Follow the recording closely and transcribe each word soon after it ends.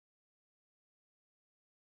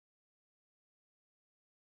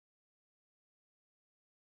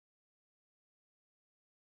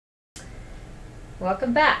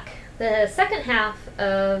Welcome back. The second half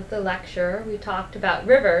of the lecture we talked about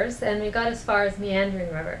rivers and we got as far as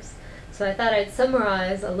meandering rivers. So I thought I'd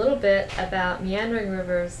summarize a little bit about meandering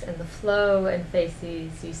rivers and the flow and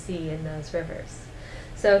facies you see in those rivers.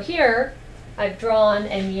 So here I've drawn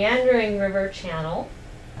a meandering river channel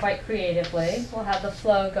quite creatively. We'll have the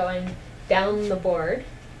flow going down the board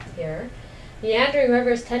here. Meandering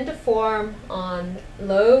rivers tend to form on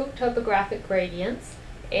low topographic gradients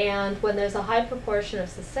and when there's a high proportion of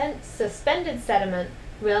suspended sediment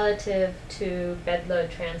relative to bed load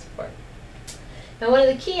transport. Now, one of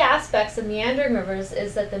the key aspects of meandering rivers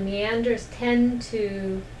is that the meanders tend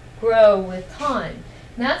to grow with time.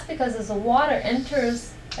 And that's because as the water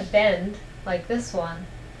enters a bend like this one,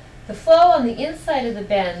 the flow on the inside of the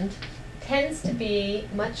bend tends to be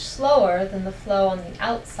much slower than the flow on the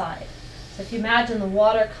outside. So if you imagine the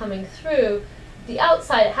water coming through, the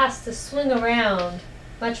outside has to swing around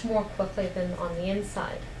much more quickly than on the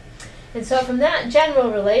inside. And so from that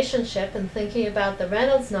general relationship and thinking about the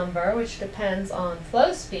Reynolds number, which depends on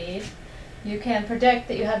flow speed, you can predict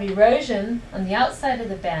that you have erosion on the outside of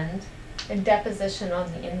the bend and deposition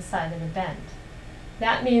on the inside of the bend.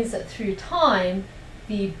 That means that through time,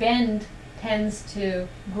 the bend tends to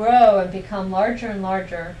grow and become larger and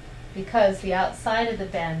larger because the outside of the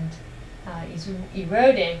bend is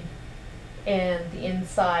eroding and the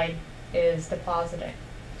inside is depositing.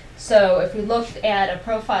 So if we looked at a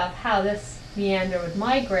profile of how this meander would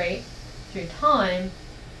migrate through time,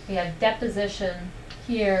 we have deposition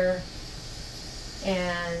here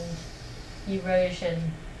and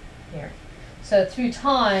erosion here. So through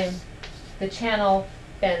time, the channel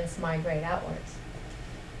bends migrate outwards.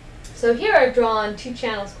 So here I've drawn two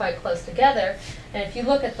channels quite close together, and if you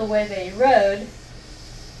look at the way they erode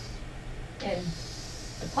and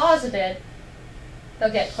deposited,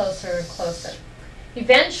 they'll get closer and closer.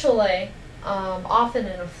 Eventually, often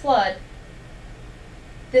in a flood,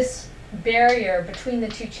 this barrier between the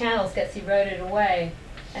two channels gets eroded away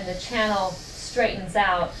and the channel straightens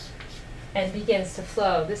out and begins to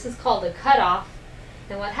flow. This is called a cutoff,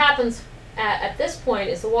 and what happens at this point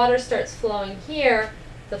is the water starts flowing here,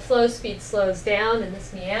 the flow speed slows down in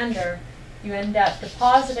this meander, you end up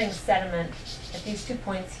depositing sediment at these 2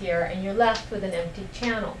 points here and you're left with an empty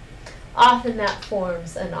channel. Often that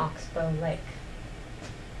forms an oxbow lake.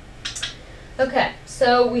 Okay,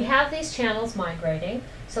 so we have these channels migrating.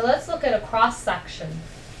 So let's look at a cross-section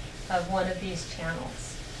of one of these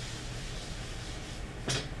channels.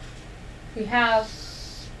 We have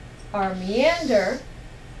our meander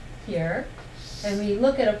here, and we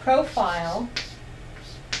look at a profile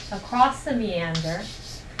across the meander.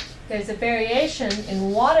 There's a variation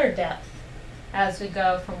in water depth as we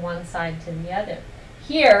go from one side to the other.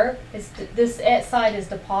 Here, this side is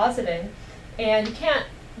depositing, and you can't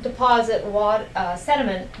deposit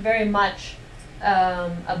sediment very much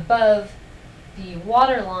above the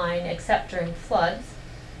water line except during floods,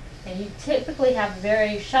 and you typically have a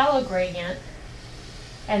very shallow gradient,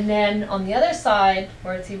 and then on the other side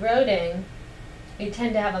where it's eroding you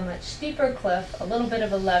tend to have a much steeper cliff, a little bit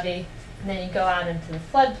of a levee, and then you go out into the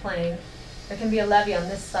floodplain. There can be a levee on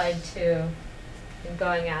this side too and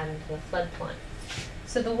going out into the floodplain.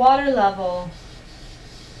 So the water level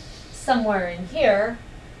somewhere in here,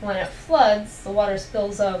 when it floods, the water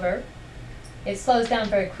spills over. It slows down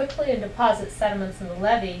very quickly and deposits sediments in the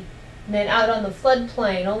levee. And then out on the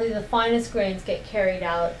floodplain, only the finest grains get carried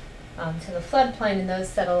out to the floodplain, and those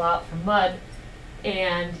settle out for mud.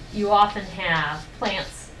 And you often have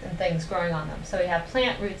plants and things growing on them. So you have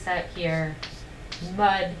plant roots out here,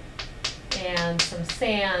 mud, and some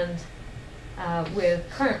sand with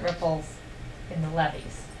current ripples in the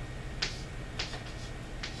levees.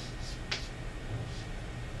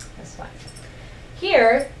 This one.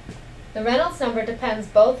 Here, the Reynolds number depends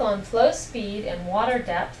both on flow speed and water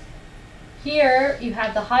depth. Here, you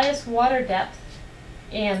have the highest water depth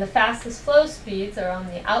and the fastest flow speeds are on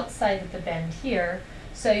the outside of the bend here.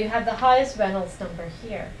 So you have the highest Reynolds number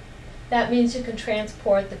here. That means you can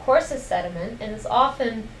transport the coarsest sediment, and it's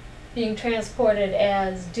often being transported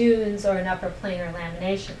as dunes or an upper planar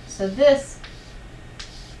lamination. So this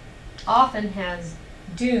often has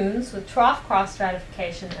dunes with trough cross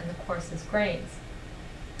stratification and the coarsest grains.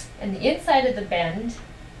 And the inside of the bend,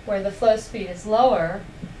 where the flow speed is lower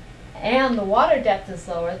and the water depth is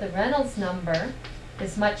lower, the Reynolds number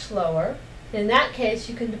is much lower. In that case,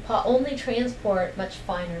 you can only transport much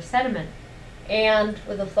finer sediment. And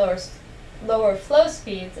with the lower flow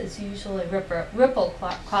speeds, it's usually ripple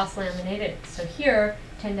cross-laminated. So here,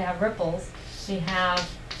 you tend to have ripples. We have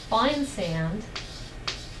fine sand.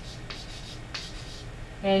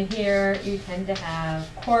 And here, you tend to have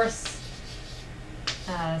coarse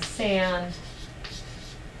sand,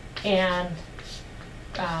 and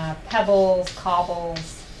pebbles,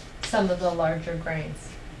 cobbles, some of the larger grains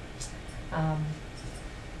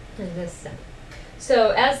in this zone.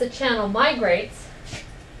 So as the channel migrates,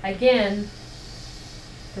 again,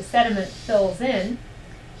 the sediment fills in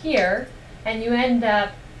here, and you end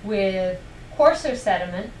up with coarser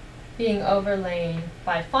sediment being overlain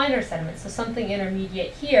by finer sediment. So something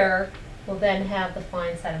intermediate here will then have the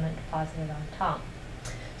fine sediment deposited on top.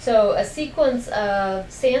 So a sequence of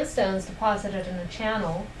sandstones deposited in a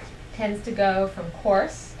channel tends to go from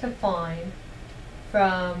coarse to fine,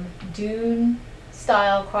 from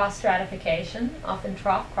dune-style cross-stratification, often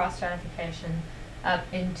trough cross-stratification, up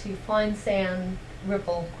into fine sand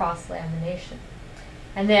ripple cross-lamination.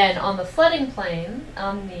 And then on the flooding plain,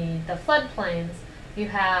 on the floodplains, you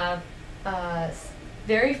have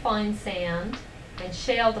very fine sand and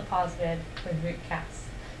shale deposited with root casts.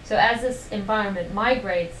 So as this environment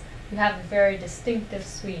migrates, you have a very distinctive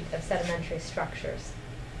suite of sedimentary structures.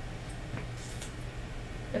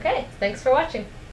 Okay, thanks for watching.